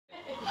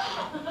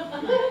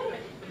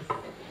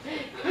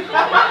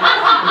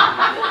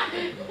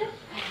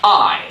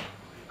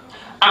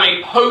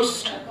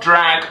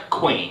post-drag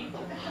queen.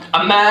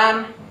 A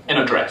man in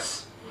a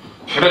dress.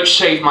 I don't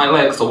shave my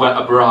legs or wear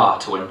a bra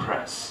to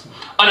impress.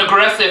 An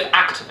aggressive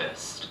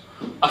activist.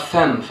 A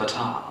femme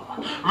fatale.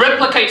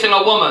 Replicating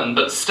a woman,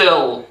 but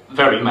still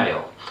very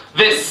male.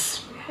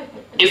 This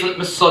isn't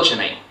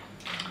misogyny.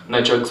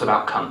 No jokes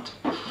about cunt.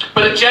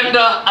 But a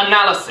gender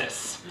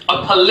analysis.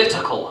 A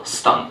political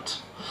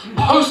stunt.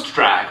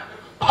 Post-drag.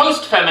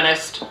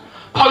 Post-feminist.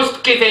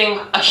 Post-giving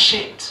a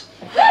shit.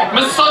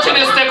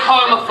 Misogynistic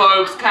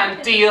homophobes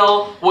can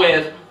deal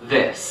with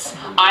this.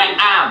 I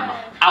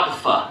am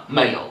alpha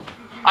male.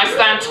 I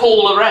stand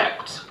tall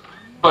erect,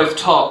 both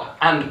top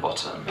and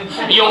bottom.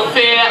 Your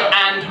fear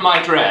and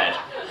my dread.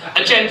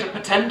 A gender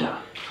pretender,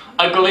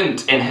 a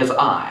glint in his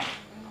eye.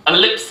 A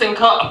lip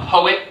syncer, a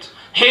poet.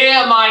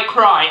 Hear my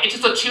cry. It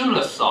is a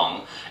tuneless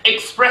song,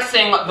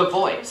 expressing the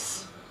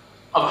voice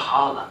of a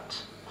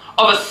harlot,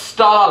 of a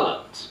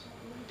starlet.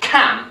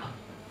 Camp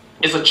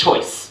is a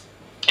choice.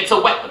 It's a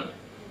weapon,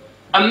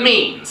 a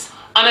means,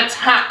 an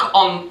attack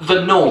on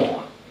the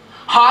norm,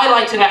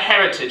 highlighting a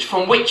heritage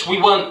from which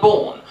we weren't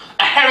born.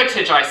 A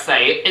heritage, I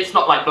say, it's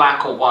not like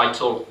black or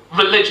white or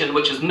religion,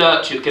 which is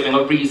nurtured, giving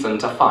a reason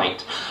to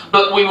fight.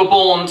 But we were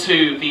born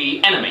to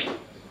the enemy,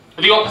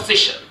 the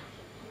opposition,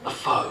 the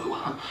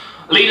foe,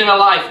 leading a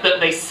life that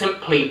they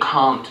simply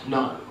can't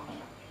know.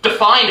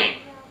 Defining,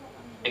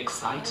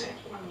 exciting.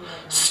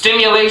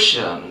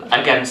 Stimulation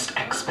against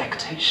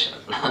expectation.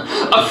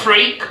 A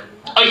freak,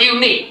 a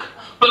unique,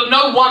 but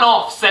no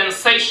one-off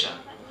sensation.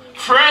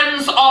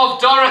 Friends of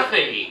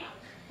Dorothy.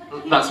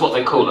 That's what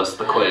they call us,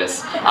 the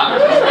queers. We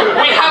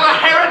have a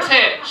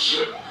heritage,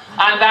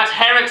 and that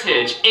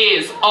heritage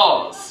is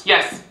Oz.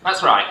 Yes,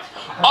 that's right.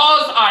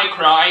 Oz, I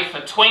cry,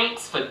 for twinks,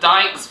 for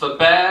dykes, for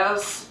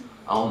bears.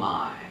 Oh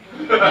my.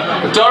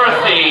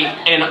 Dorothy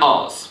in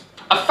Oz.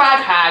 A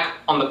fag hag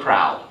on the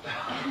prowl.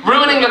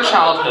 Ruining your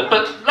childhood,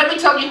 but let me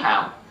tell you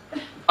how.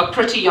 A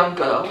pretty young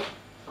girl,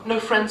 no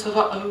friends of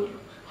her own.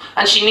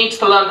 And she needs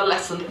to learn the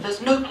lesson that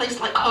there's no place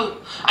like home.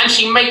 And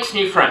she makes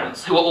new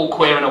friends who are all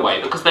queer in a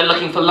way because they're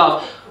looking for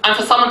love. And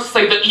for someone to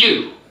say that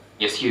you,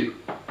 yes you,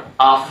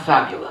 are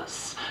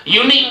fabulous.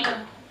 Unique.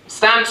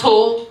 Stand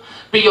tall.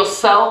 Be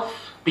yourself.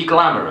 Be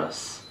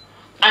glamorous.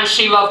 And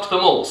she loved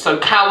them all. So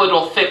coward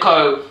or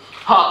thicko,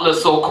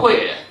 heartless or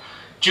queer,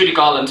 Judy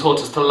Garland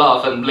taught us to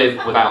love and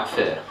live without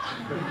fear.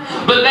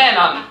 But then,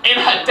 in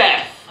her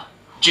death,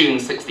 June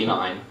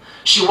 '69,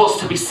 she was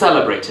to be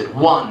celebrated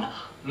one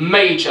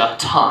major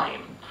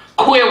time.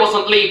 Queer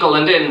wasn't legal,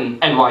 and in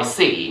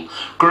NYC,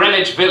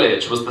 Greenwich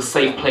Village was the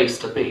safe place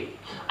to be.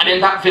 And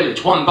in that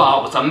village, one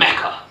bar was a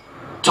mecca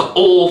to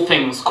all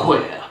things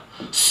queer.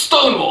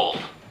 Stonewall,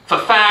 for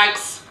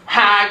fags,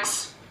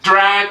 hags,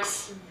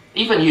 drags,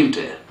 even you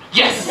did.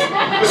 Yes,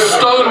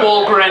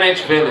 Stonewall,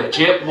 Greenwich Village,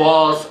 it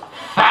was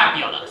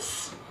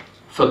fabulous.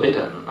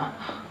 Forbidden,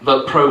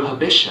 but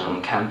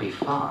prohibition can be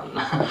fun.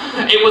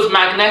 It was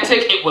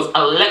magnetic, it was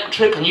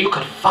electric, and you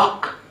could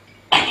fuck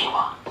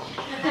anyone.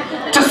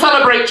 To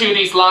celebrate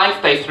Judy's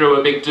life, they threw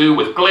a big do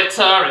with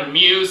glitter and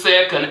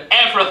music and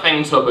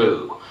everything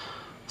taboo.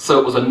 So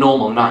it was a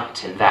normal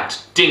night in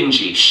that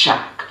dingy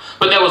shack.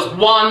 But there was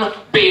one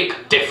big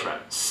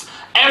difference.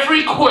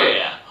 Every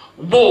queer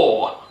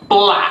wore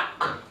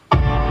black.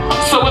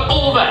 So we're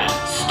all there,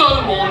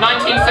 Stonewall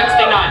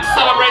 1969,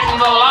 celebrating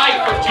the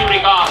life of Judy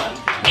Garland.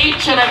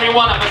 Each and every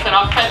one of us in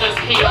our feathers,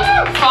 heels,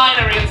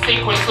 finery and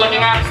sequins, looking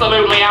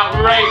absolutely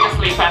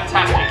outrageously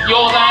fantastic.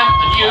 You're there,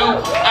 and you,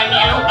 and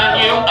you, and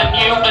you, and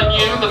you, and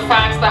you, the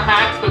fags, the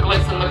hags, the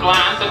glitz and the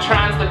glam, the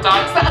trans, the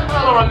dykes, that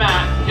girl or a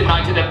man,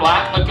 united in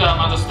black, a girl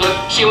understood.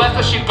 She left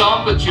us, she'd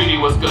gone, but Judy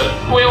was good.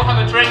 We all have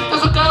a drink,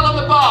 there's a girl at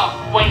the bar.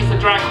 Waits the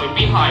drag queen,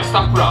 beehive,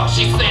 stuffed bra.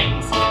 She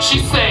sings,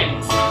 she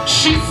sings,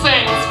 she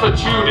sings for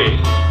Judy.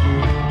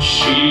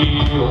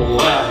 She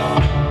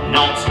left,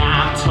 no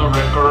time to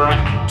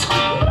regret.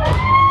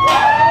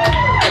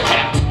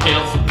 Kept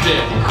his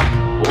dick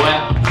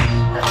wet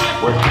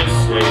with his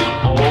same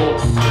old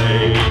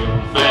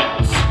same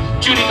bets.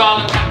 Judy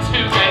Garland had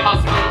 2 gay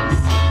husbands.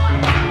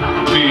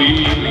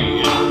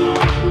 Me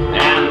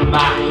and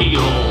my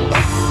heels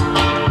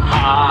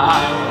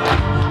high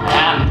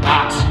and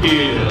my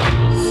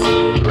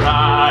tears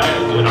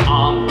dragging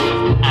on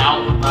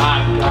without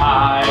my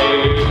guide.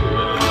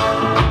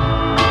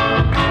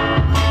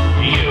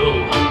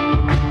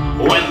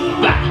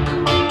 Went back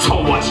to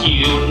what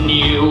you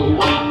knew,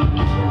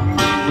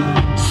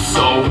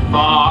 so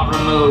far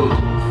removed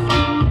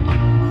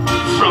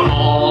from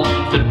all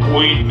that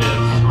we'd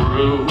been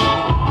through.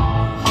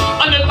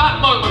 And at that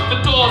moment the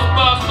doors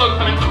burst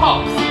open and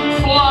cops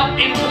flood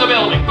into the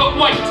building. But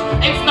wait,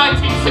 it's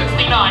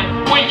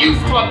 1969, we're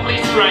used to a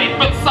police raid,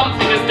 but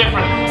something is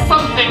different,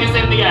 something is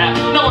in the air.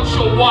 No one's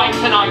sure why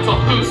tonight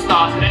or who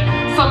started it.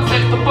 Some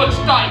say it's the butch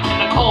dyke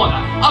in the corner,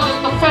 others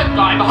the femme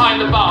guy behind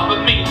the bar,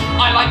 but me,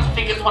 I like to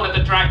think it's one of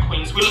the drag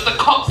queens. We look the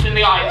cops in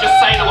the eye and just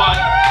say the word,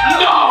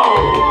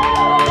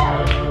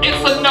 no! It's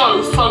a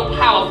no so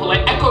powerful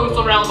it echoes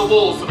around the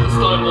walls of the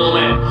Stonewall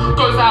Inn,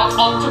 goes out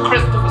onto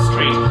Christopher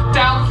Street,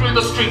 down through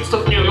the streets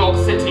of New York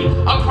City,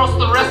 across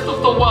the rest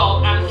of the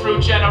world and through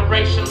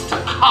generations to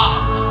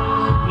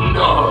come.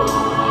 No.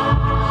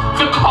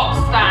 The cops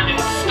stand in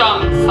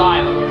stunned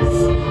silence.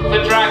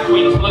 The drag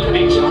queens look at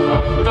each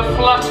other, the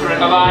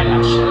fluttering of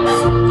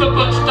eyelashes. The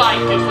butch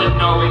dyke gives a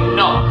knowing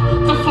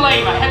nod. The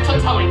flamer, head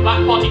to toe in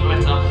black body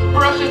glitter,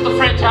 brushes the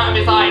fringe out of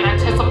his eye in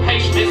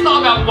anticipation. It's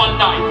not about one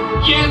night.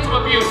 Years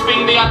of abuse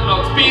being the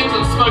underdogs, beans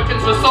and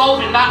smoking's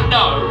resolved in that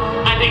no,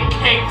 and it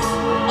kicks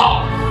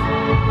off.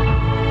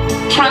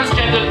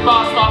 Transgendered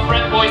bar staff,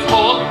 red boys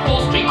hall,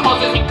 Wall Street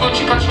closets in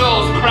Gucci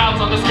couture's,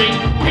 crowds on the street,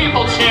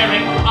 people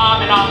cheering,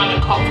 arm in arm and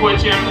the cops were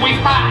jeering. We've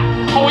had,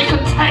 or we can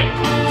take,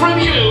 from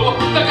you,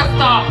 the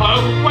Gestapo,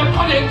 we're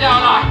putting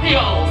down our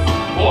heels,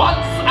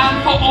 once and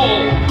for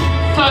all.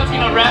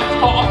 13 arrests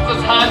for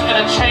officers hurt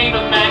and a chain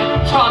of men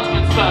charging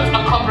in skirts, a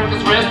copper in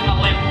his wrist and a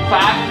latent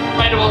fag,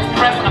 made towards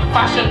press and a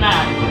fashion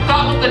mag.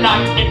 That was the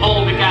night it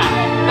all began.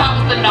 That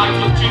was the night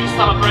of June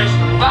celebration.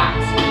 That